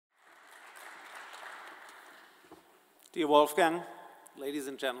Dear Wolfgang, ladies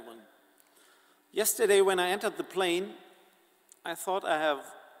and gentlemen, yesterday when I entered the plane, I thought I have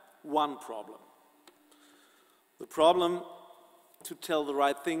one problem. The problem to tell the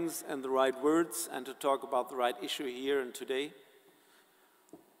right things and the right words and to talk about the right issue here and today.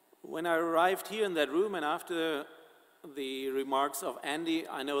 When I arrived here in that room and after the remarks of Andy,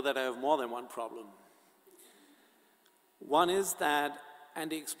 I know that I have more than one problem. One is that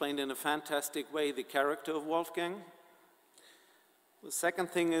Andy explained in a fantastic way the character of Wolfgang. The second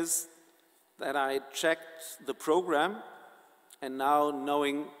thing is that I checked the program and now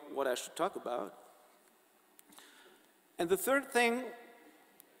knowing what I should talk about. And the third thing,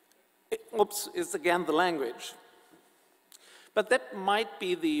 is again the language. But that might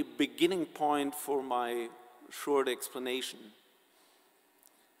be the beginning point for my short explanation.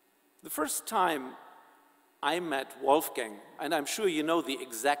 The first time I met Wolfgang, and I'm sure you know the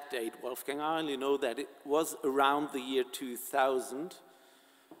exact date, Wolfgang, I only know that it was around the year 2000,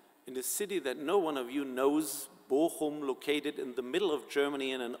 in a city that no one of you knows, Bochum, located in the middle of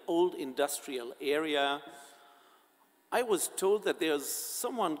Germany in an old industrial area. I was told that there's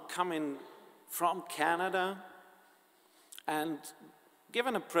someone coming from Canada and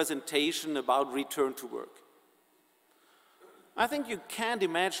given a presentation about return to work. I think you can't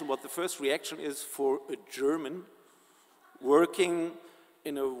imagine what the first reaction is for a German working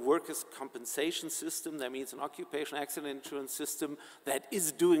in a workers' compensation system, that means an occupational accident insurance system that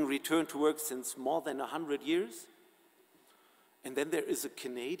is doing return to work since more than 100 years. And then there is a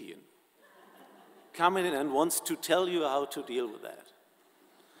Canadian coming in and wants to tell you how to deal with that.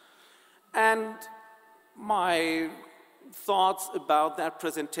 And my thoughts about that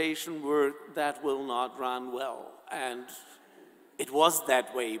presentation were that will not run well. And it was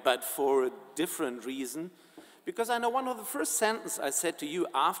that way, but for a different reason. Because I know one of the first sentences I said to you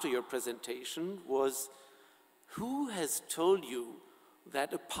after your presentation was, who has told you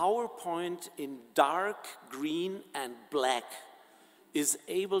that a PowerPoint in dark green and black is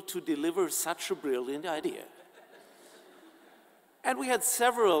able to deliver such a brilliant idea? And we had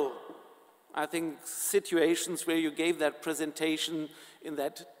several, I think, situations where you gave that presentation in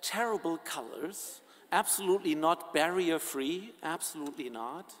that terrible colors, absolutely not barrier-free, absolutely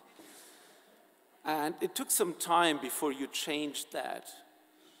not. And it took some time before you changed that.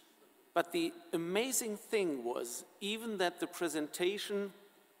 But the amazing thing was, even that the presentation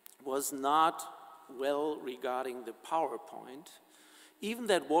was not well regarding the PowerPoint, even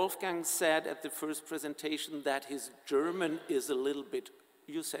that Wolfgang said at the first presentation that his German is a little bit,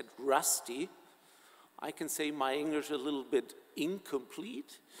 you said rusty. I can say my English a little bit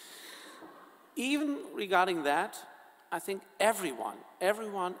incomplete. Even regarding that, I think everyone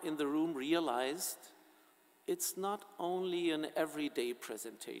in the room realized it's not only an everyday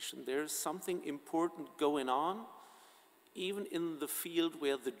presentation. There's something important going on, even in the field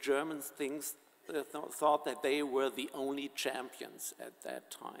where the Germans thought that they were the only champions at that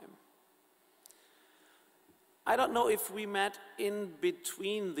time. I don't know if we met in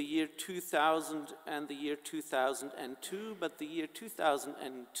between the year 2000 and the year 2002, but the year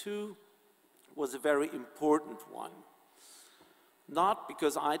 2002 was a very important one. Not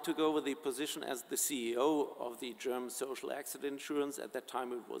because I took over the position as the CEO of the German social accident insurance. At that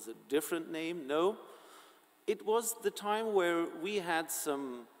time it was a different name. No, it was the time where we had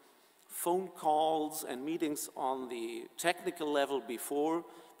some phone calls and meetings on the technical level before,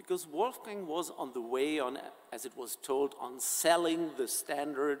 because Wolfgang was on the way on, as it was told, on selling the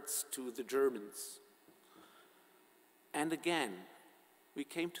standards to the Germans. And again, we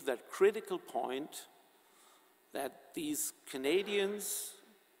came to that critical point that these Canadians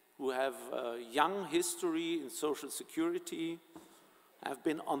who have a young history in social security have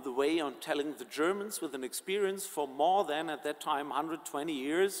been on the way on telling the Germans with an experience for more than, at that time, 120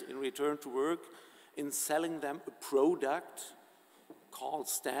 years in return to work, in selling them a product called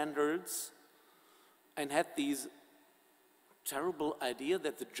standards, and had these terrible idea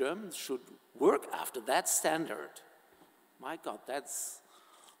that the Germans should work after that standard. My God, that's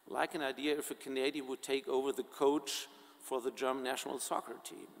like an idea if a Canadian would take over the coach for the German national soccer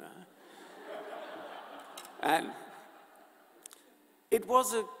team. And it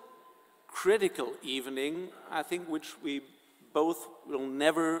was a critical evening, I think, which we both will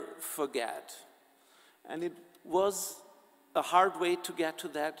never forget. And it was a hard way to get to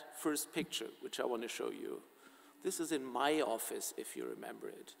that first picture, which I want to show you. This is in my office, if you remember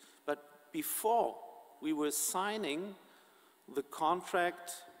it. But before we were signing the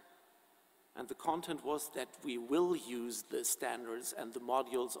contract, and the content was that we will use the standards and the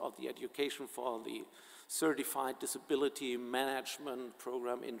modules of the education for the certified disability management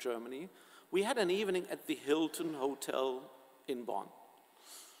program in Germany, we had an evening at the Hilton Hotel in Bonn.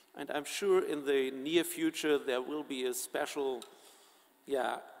 And I'm sure in the near future there will be a special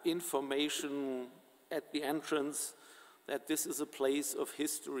information at the entrance that this is a place of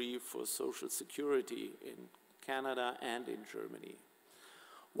history for Social Security in Canada and in Germany.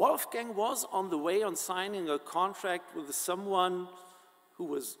 Wolfgang was on the way on signing a contract with someone who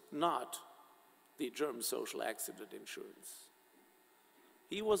was not the German social accident insurance.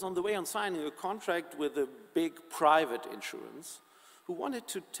 He was on the way on signing a contract with a big private insurance who wanted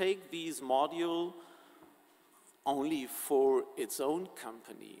to take these modules only for its own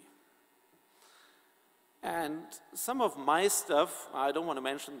company. And some of my stuff, I don't want to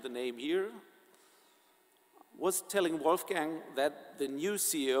mention the name here, was telling Wolfgang that the new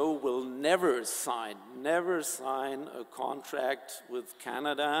CEO will never sign a contract with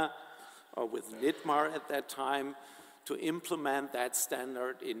Canada or with NIDMAR at that time to implement that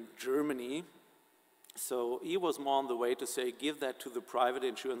standard in Germany. So he was more on the way to say, give that to the private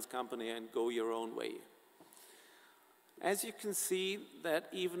insurance company and go your own way. As you can see, that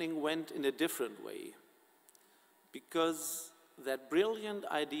evening went in a different way, because that brilliant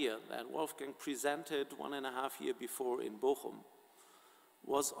idea that Wolfgang presented 1.5 years before in Bochum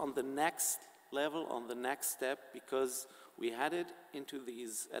was on the next level, on the next step, because we had it into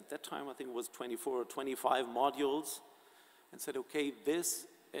these, at that time I think it was 24 or 25 modules, and said, okay, this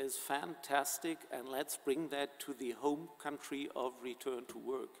is fantastic, and let's bring that to the home country of return to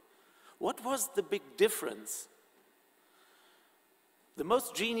work. What was the big difference? The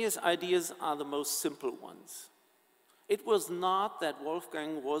most genius ideas are the most simple ones. It was not that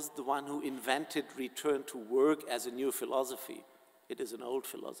Wolfgang was the one who invented return to work as a new philosophy. It is an old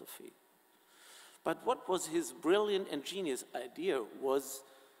philosophy. But what was his brilliant and genius idea was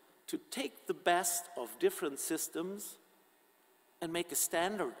to take the best of different systems and make a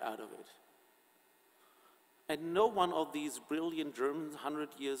standard out of it. And no one of these brilliant Germans 100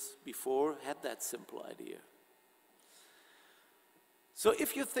 years before had that simple idea. So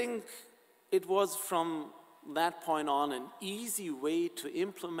if you think it was from that point on an easy way to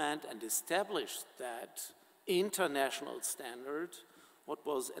implement and establish that international standard, what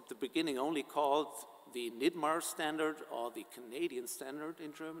was at the beginning only called the NIDMAR standard or the Canadian standard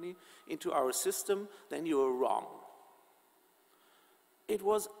in Germany, into our system, then you are wrong. It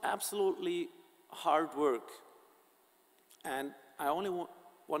was absolutely hard work. And I only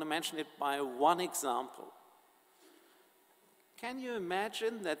want to mention it by one example. Can you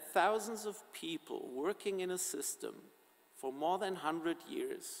imagine that thousands of people working in a system for more than 100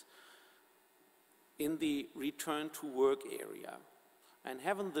 years in the return to work area and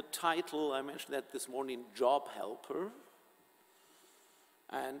having the title, I mentioned that this morning, job helper,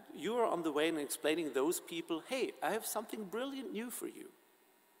 and you are on the way and explaining those people, hey, I have something brilliant new for you.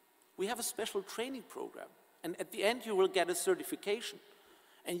 We have a special training program, and at the end you will get a certification,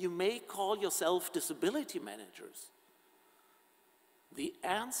 and you may call yourself disability managers. The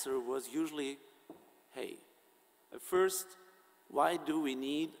answer was usually, hey, at first, why do we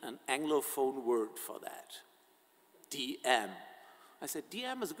need an Anglophone word for that? DM. I said,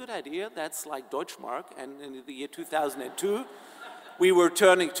 DM is a good idea, that's like Deutschmark, and in the year 2002, we were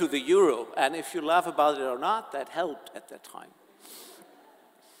turning to the euro, and if you laugh about it or not, that helped at that time.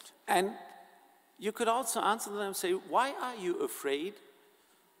 And you could also answer them and say, why are you afraid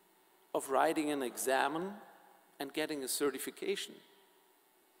of writing an exam and getting a certification?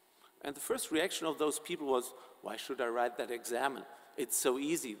 And the first reaction of those people was, why should I write that exam? It's so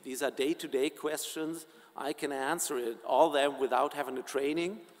easy. These are day-to-day questions. I can answer it, all them without having a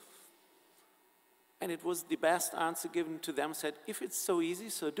training. And it was the best answer given to them, said, if it's so easy,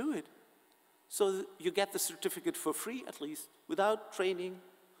 so do it. So you get the certificate for free, at least, without training,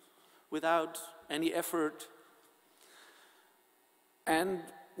 without any effort. And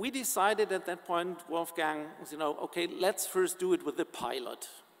we decided at that point, Wolfgang, okay, let's first do it with the pilot,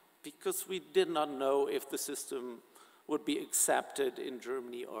 because we did not know if the system would be accepted in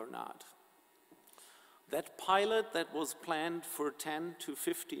Germany or not. That pilot that was planned for 10 to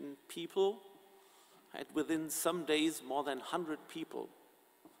 15 people had within some days more than 100 people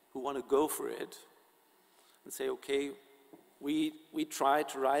who want to go for it and say, okay, we tried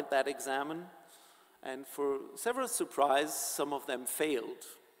to write that exam, and for several surprises, some of them failed,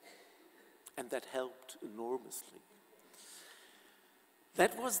 and that helped enormously.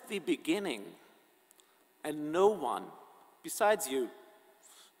 That was the beginning, and no one, besides you,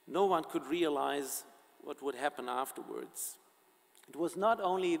 no one could realize what would happen afterwards. It was not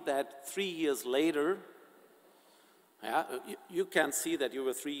only that 3 years later, you can see that you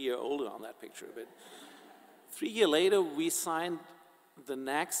were 3 years older on that picture, but 3 years later, we signed the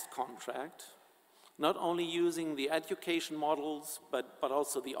next contract, not only using the education models, but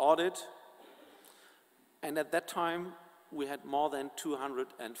also the audit. And at that time, we had more than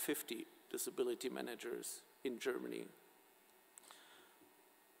 250 disability managers in Germany.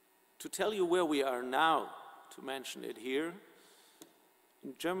 To tell you where we are now, to mention it here,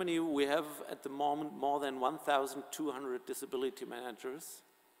 in Germany, we have at the moment more than 1,200 disability managers,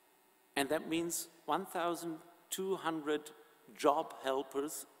 and that means 1,200 job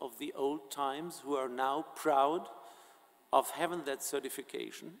helpers of the old times who are now proud of having that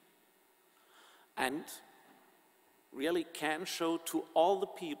certification and really can show to all the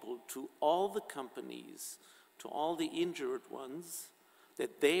people, to all the companies, to all the injured ones,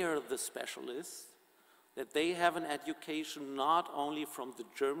 that they are the specialists, that they have an education not only from the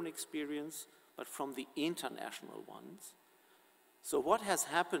German experience, but from the international ones. So what has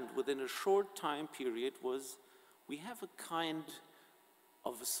happened within a short time period was we have a kind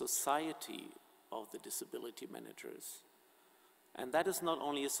of a society of the disability managers. And that is not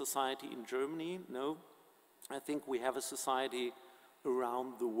only a society in Germany, no, I think we have a society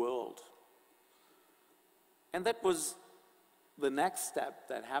around the world. And that was the next step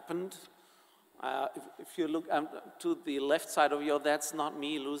that happened. If you look to the left side of you, that's not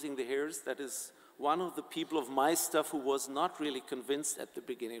me losing the hairs. That is one of the people of my staff who was not really convinced at the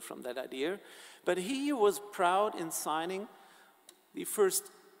beginning from that idea. But he was proud in signing the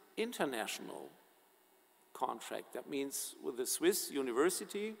first international contract. That means with a Swiss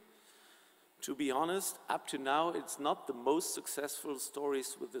university. To be honest, up to now, it's not the most successful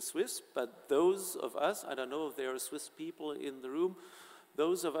stories with the Swiss, but those of us, I don't know if there are Swiss people in the room,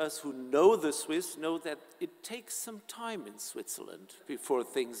 those of us who know the Swiss know that it takes some time in Switzerland before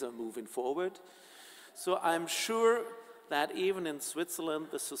things are moving forward. So I'm sure that even in Switzerland,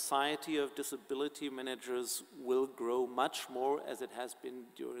 the Society of Disability Managers will grow much more as it has been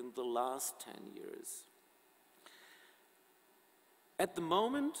during the last 10 years. At the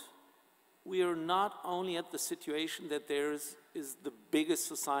moment, we are not only at the situation that there is the biggest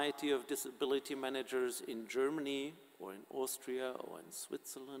society of disability managers in Germany, or in Austria, or in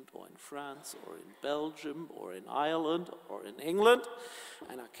Switzerland, or in France, or in Belgium, or in Ireland, or in England,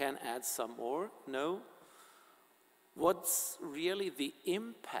 and I can add some more. No. What's really the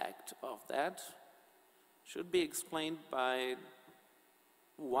impact of that should be explained by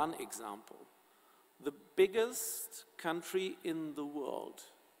one example. The biggest country in the world,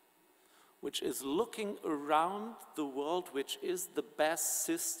 which is looking around the world, which is the best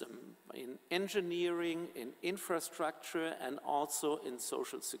system in engineering, in infrastructure, and also in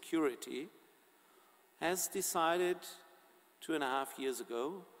social security, has decided 2.5 years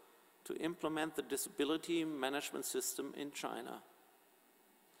ago to implement the disability management system in China.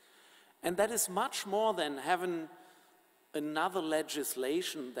 And that is much more than having another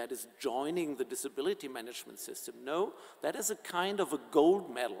legislation that is joining the disability management system. No, that is a kind of a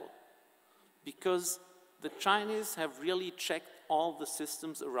gold medal, because the Chinese have really checked all the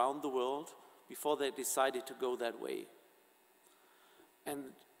systems around the world before they decided to go that way. And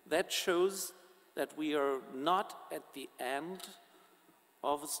that shows that we are not at the end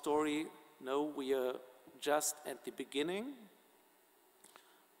of a story. No, we are just at the beginning.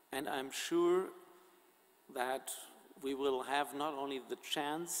 And I'm sure that we will have not only the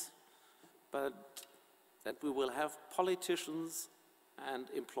chance, but that we will have politicians and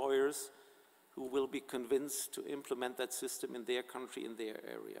employers who will be convinced to implement that system in their country, in their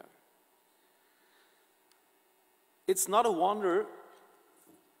area. It's not a wonder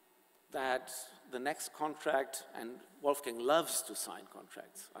that the next contract, and Wolfgang loves to sign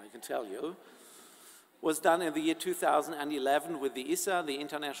contracts, I can tell you, was done in the year 2011 with the ISA, the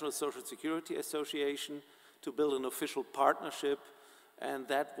International Social Security Association, to build an official partnership, and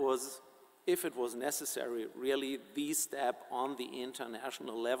that was, if it was necessary, really the step on the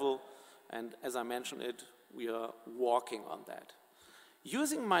international level. And as I mentioned it, we are walking on that.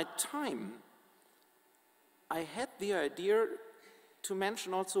 Using my time, I had the idea to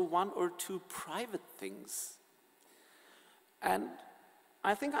mention also one or two private things. And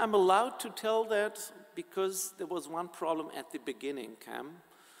I think I'm allowed to tell that because there was one problem at the beginning, Cam.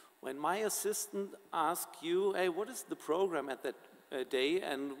 When my assistant asked you, hey, what is the program at that day,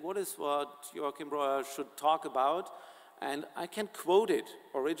 and what is what Joachim Breuer should talk about? And I can quote it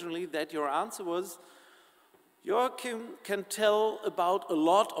originally, that your answer was, Joachim can tell about a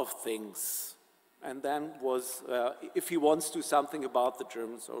lot of things. And then was, if he wants to, something about the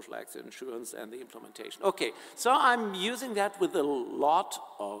German social accident insurance and the implementation. Okay, so I'm using that with a lot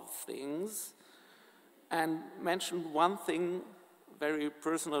of things, and mentioned one thing, very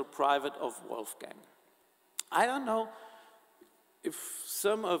personal, private, of Wolfgang. I don't know if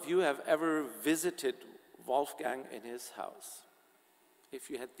some of you have ever visited Wolfgang in his house, if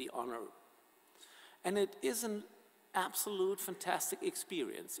you had the honor. And it is an absolute fantastic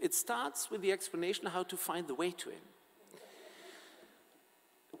experience. It starts with the explanation how to find the way to him.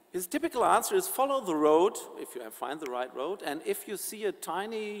 His typical answer is follow the road, if you find the right road, and if you see a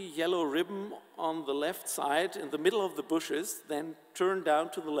tiny yellow ribbon on the left side in the middle of the bushes, then turn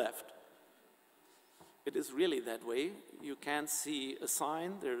down to the left. It is really that way. You can't see a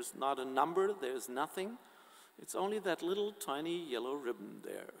sign, there's not a number, there's nothing. It's only that little tiny yellow ribbon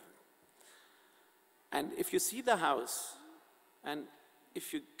there. And if you see the house, and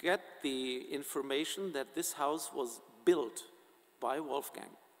if you get the information that this house was built by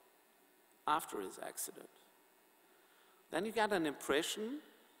Wolfgang after his accident, then you get an impression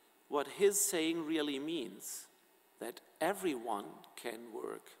what his saying really means, that everyone can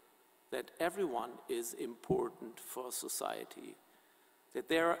work, that everyone is important for society, that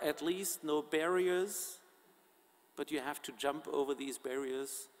there are at least no barriers, but you have to jump over these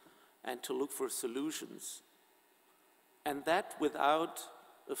barriers and to look for solutions. And that without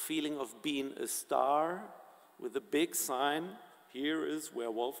a feeling of being a star with a big sign, here is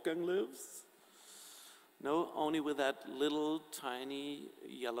where Wolfgang lives. No, only with that little tiny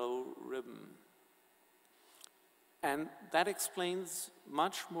yellow ribbon. And that explains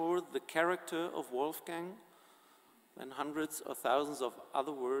much more the character of Wolfgang than hundreds or thousands of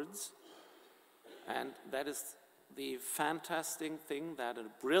other words. And that is the fantastic thing that a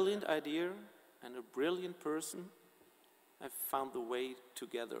brilliant idea and a brilliant person have found the way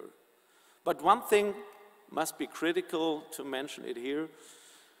together. But one thing must be critical to mention it here.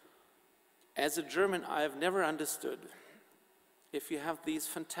 As a German, I have never understood if you have these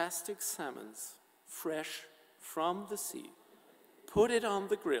fantastic salmons fresh from the sea, put it on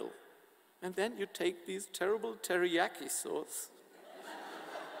the grill, and then you take these terrible teriyaki sauce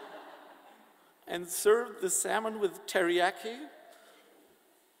and serve the salmon with teriyaki,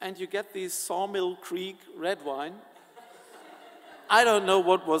 and you get these Sawmill Creek red wine. I don't know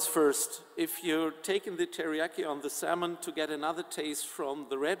what was first, if you're taking the teriyaki on the salmon to get another taste from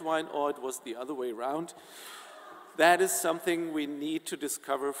the red wine, or it was the other way around. That is something we need to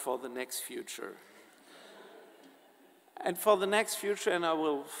discover for the next future. And for the next future, and I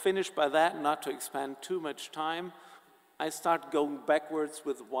will finish by that, not to expand too much time, I start going backwards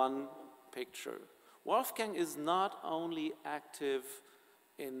with one picture. Wolfgang is not only active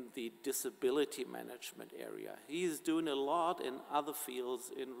in the disability management area. He is doing a lot in other fields,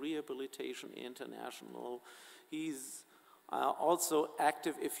 in Rehabilitation International. He's also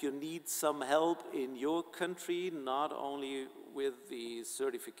active if you need some help in your country, not only with the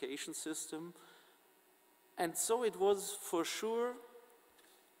certification system. And so it was for sure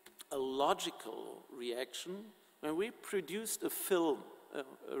a logical reaction when we produced a film,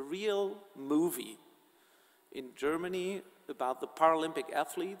 a real movie in Germany about the Paralympic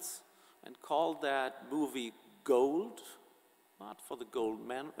athletes, and called that movie Gold, not for the gold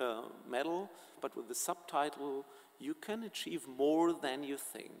medal, but with the subtitle, You Can Achieve More Than You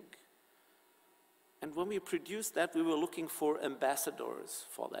Think. And when we produced that, we were looking for ambassadors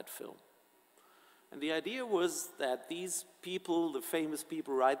for that film. And the idea was that these people, the famous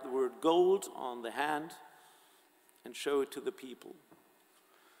people, write the word gold on the hand and show it to the people.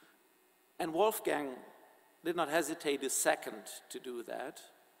 And Wolfgang did not hesitate a second to do that.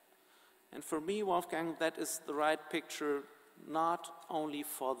 And for me, Wolfgang, that is the right picture, not only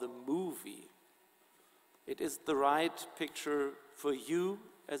for the movie. It is the right picture for you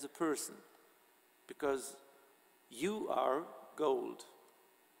as a person, because you are gold.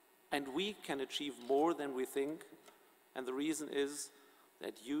 And we can achieve more than we think, and the reason is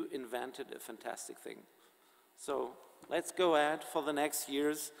that you invented a fantastic thing. So let's go ahead for the next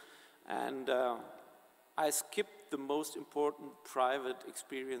years, and I skipped the most important private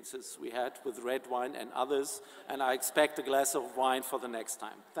experiences we had with red wine and others, and I expect a glass of wine for the next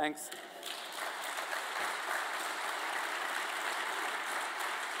time. Thanks.